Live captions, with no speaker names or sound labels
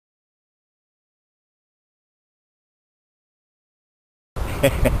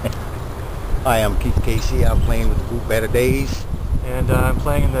Hi, I'm Keith Casey. I'm playing with the group Better Days. And I'm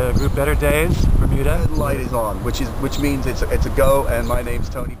playing in the group Better Days, Bermuda. The light is on, which means it's a go, and my name's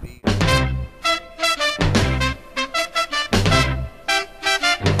Tony B.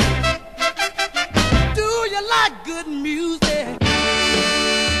 Do you like good music?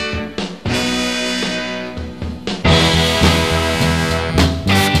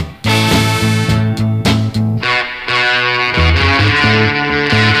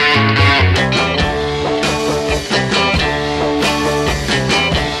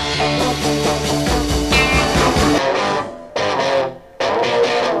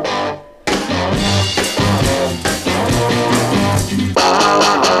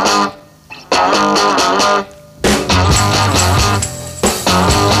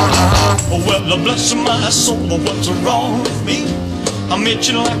 Well, bless my soul, what's wrong with me? I'm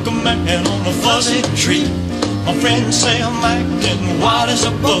itching like a man on a fuzzy tree. My friends say I'm acting wild as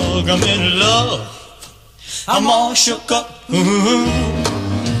a bug. I'm in love, I'm all shook up. Ooh,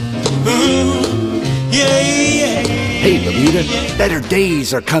 yeah, yeah. Hey Bermuda, better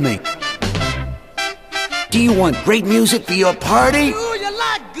days are coming. Do you want great music for your party? Do you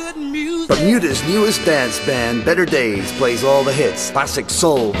like good music? Bermuda's newest dance band, Better Days, plays all the hits. Classic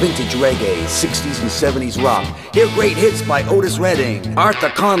soul, vintage reggae, 60s and 70s rock. Hear great hits by Otis Redding, Arthur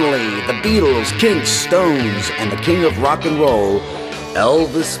Connolly, the Beatles, Kinks, Stones, and the king of rock and roll,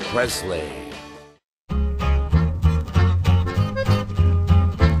 Elvis Presley.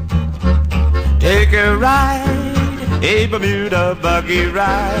 Take a ride, a Bermuda buggy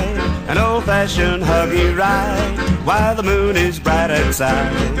ride, an old-fashioned huggy ride, while the moon is bright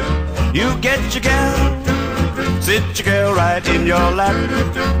outside. You get your gal, sit your girl right in your lap,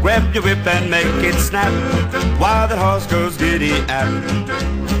 grab your whip and make it snap, while that horse goes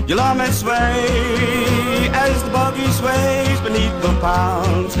giddy-ap. You'll arm and sway as the buggy sways beneath the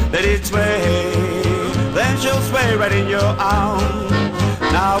pounds that it sway. Then she'll sway right in your arms.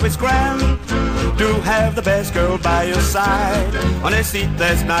 Now it's grand to have the best girl by your side on a seat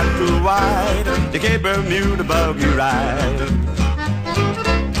that's not too wide. Take a Bermuda buggy ride.